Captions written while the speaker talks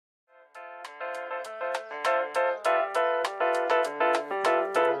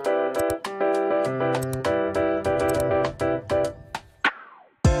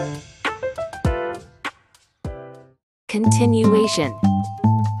Continuation.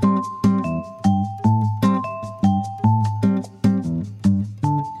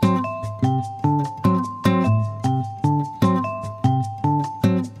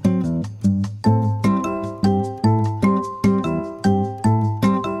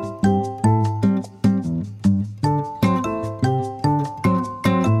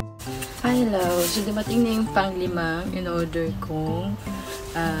 So, dumating na yung pang-limang in-order kong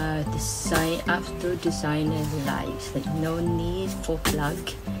after designer lights. Like, no need for plug.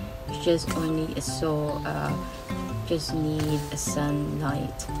 Just only just need a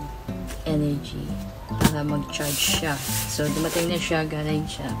sunlight energy para mag-charge siya. So, dumating na siya. Galing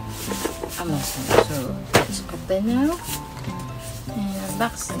siya Amazon. So, let's open now. And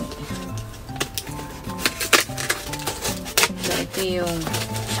unboxing. So, ito yung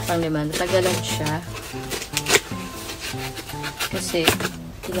pang-lima. Natagalan siya kasi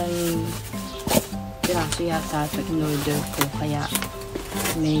ilang piraso yata pag in-order ko, kaya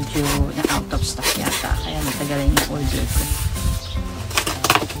medyo na out of stock yata, kaya natagalan yung order ko.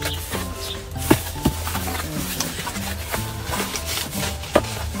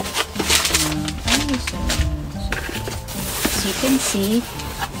 As you can see,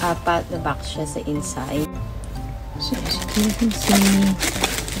 apat na box siya sa inside. So as you can see,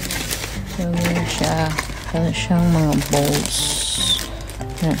 so, meron siyang mga balls.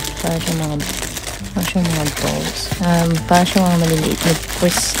 Para siyang mga balls. Para siyang mga maliliit na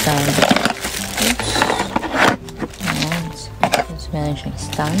crystal. Oops. Ayan. So, meron siyang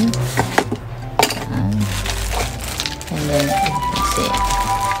stand. Ayan. And then, let's see.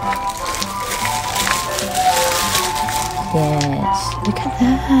 Yes. Look at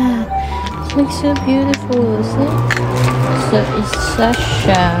that. It looks so beautiful, isn't it? So, isa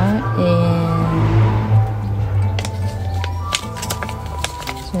siya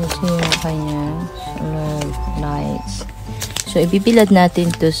so, ito yung kanya solar lights. So, ibibilad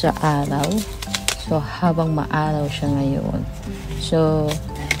natin to sa araw. So, habang maaraw siya ngayon. So,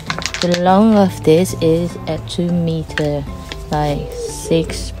 the long of this is at 2 meter, like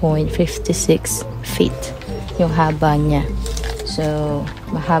 6.56 feet yung haba niya. So,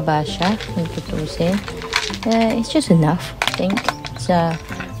 mahaba siya kung tutusin. It's just enough, I think, sa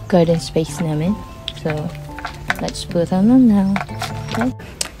garden space namin. So, let's put them on now. Okay?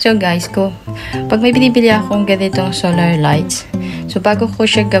 So, guys, pag may binibili akong ganitong solar lights, so bago ko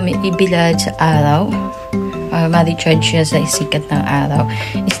siya ibilad sa araw, ma-recharge siya sa sikat ng araw,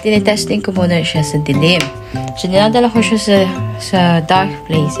 is tinetesting ko muna siya sa dilim. So, dinadala ko siya sa dark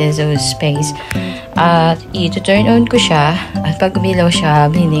places or space. At i-turn on ko siya, at pag umilaw siya,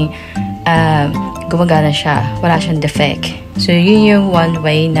 meaning gumagana siya, wala siyang defect. So, yun yung one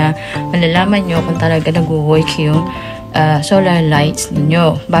way na malalaman nyo kung talaga nag-work yung solar lights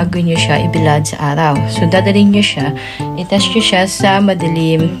ninyo bago nyo siya ibilad sa araw. So, dadalhin nyo siya, itest nyo siya sa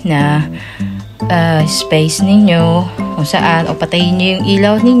madilim na space ninyo kung saan, o patayin nyo yung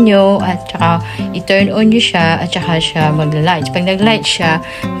ilaw ninyo at saka i-turn on nyo siya at saka siya magla-light. Pag nag-light siya,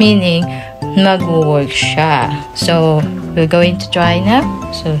 meaning mag-work siya. So, we're going to try now.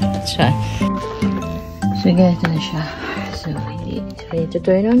 So, let's try. So, ganito na siya. So,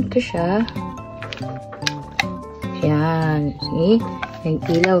 i-turn on ko siya. Yan. See?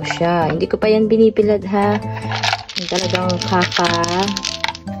 Nag-ilaw siya. Hindi ko pa yan binipilad, ha. Yung talagang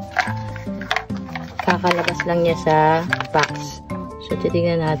kakalabas lang niya sa box. So,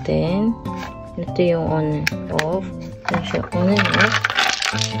 titignan natin. Ito yung on and off. Ito siya on and off.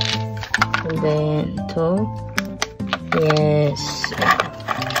 And then, ito. Yes.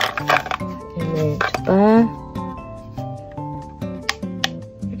 And then, ito pa.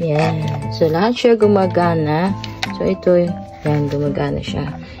 Yan. So, lahat siya gumagana. So, ito, yan, gumagana siya.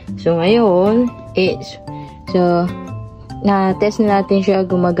 So, ngayon, na-test na natin siya,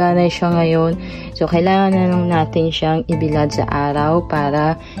 gumagana siya ngayon. So, kailangan na lang natin siyang ibilad sa araw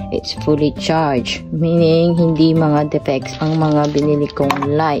para it's fully charged. Meaning, hindi mga defects ang mga binili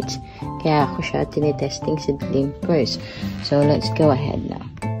kong lights. Kaya ako siya tinitesting sa dilim first. So, let's go ahead now.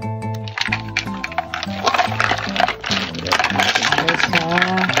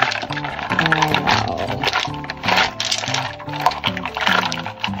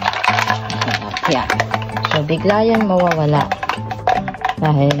 Yeah. So, bigla yan mawawala.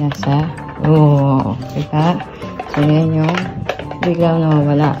 Dahil nasa, diba? So, yan yung bigla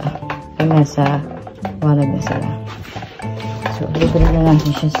nawawala. Pag nasa walag na sila. So, libre na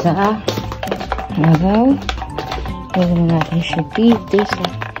natin siya sa araw. Libre na natin siya dito sa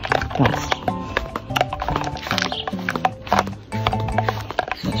bus.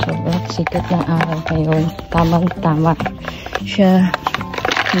 So, sobrang sikat ng araw ngayon. Tamang-tama siya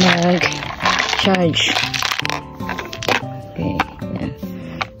nag-charge.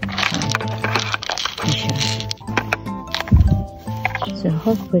 So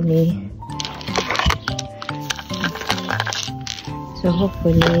hopefully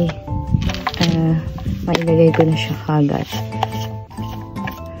mailagay ko na siya kagad.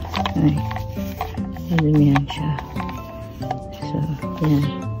 Ay, malumihan siya. So, yan.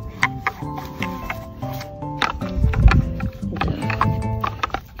 Ito.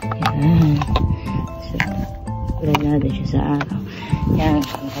 Yan. So, kulay natin siya sa araw. Yan,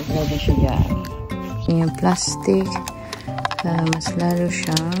 nakablado siya dyan. Yung plastic, mas lalo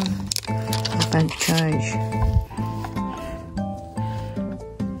siyang kapag-charge.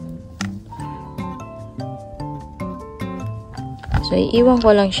 So, iiwan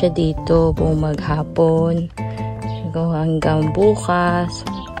ko lang siya dito buong maghapon. So, hanggang bukas.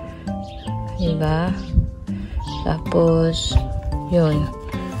 Diba? Tapos, yun.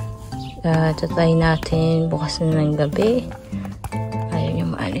 Tatry natin bukas na ng gabi. Ayaw niya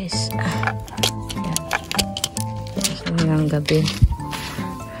maalis. Yan. Bukas na ng gabi.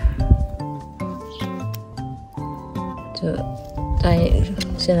 So,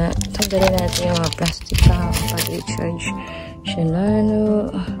 tanggalin natin yung mga plastic pa kapag i-charge siya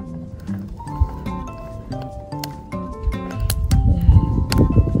lalo.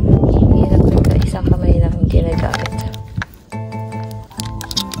 Hirap ko isang kamay lang hindi nagamit.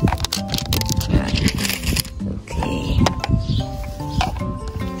 Okay.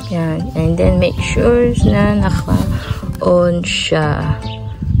 Yan. And then make sure na naka-on siya.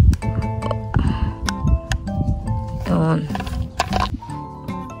 On.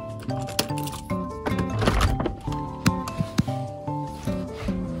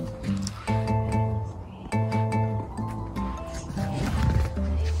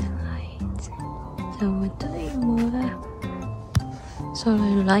 So, ito yung mga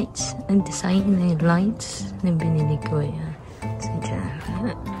solar lights. Ang design na yung lights na binili ko yan. So, dyan.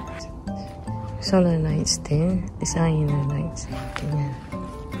 Solar lights din. Design na lights. Ganyan.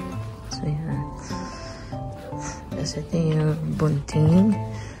 So, yan. Tapos ito yung bunting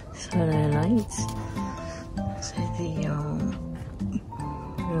solar lights. So, ito yung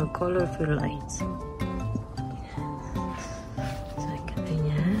colorful lights.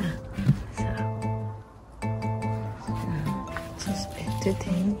 Ito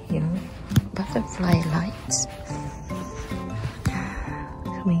din yung butterfly lights.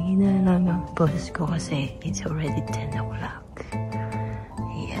 Humihina lang ang boses ko kasi it's already 10 o'clock.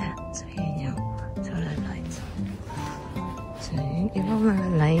 Yeah, so yun yung solar lights. So yung ibang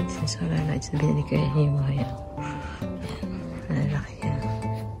mga lights, yung solar lights na binili ko yung mga yan. Malalaki yan.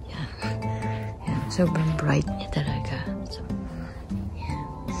 Yan. Sobrang bright niya talaga. So, yan.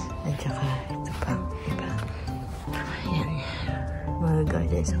 At saka ito pa, iba. Yan. Mga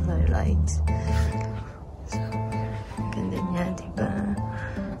garden solar lights. So, ganda niya, diba?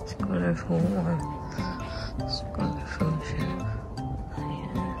 It's colorful. It's colorful siya.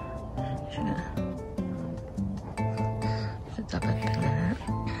 Ayan. Siya. So, dapat pala.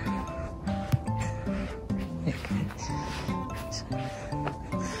 Okay. So,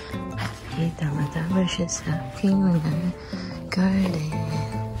 tama-tama siya sa aking mga garden.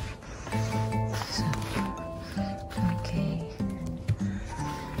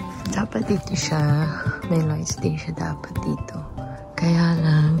 Dapat dito siya, may lights din siya dapat dito. Kaya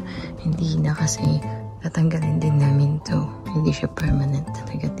lang, hindi na kasi tatanggalin din namin to. Hindi siya permanent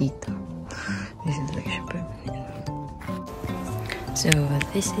talaga dito. Hindi siya talaga siya permanent. So,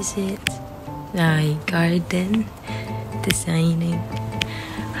 this is it. My garden designing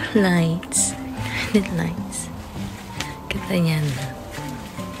lights. Garden lights. Kita niyan.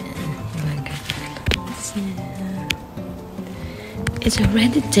 It's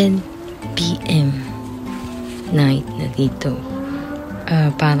already 10 p.m. night na dito.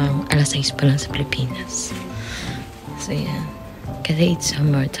 Parang alas 6 pa lang sa Pilipinas. So, yan. Kasi it's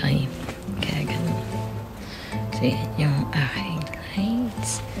summertime. Kaya ganun. So, yan yung aking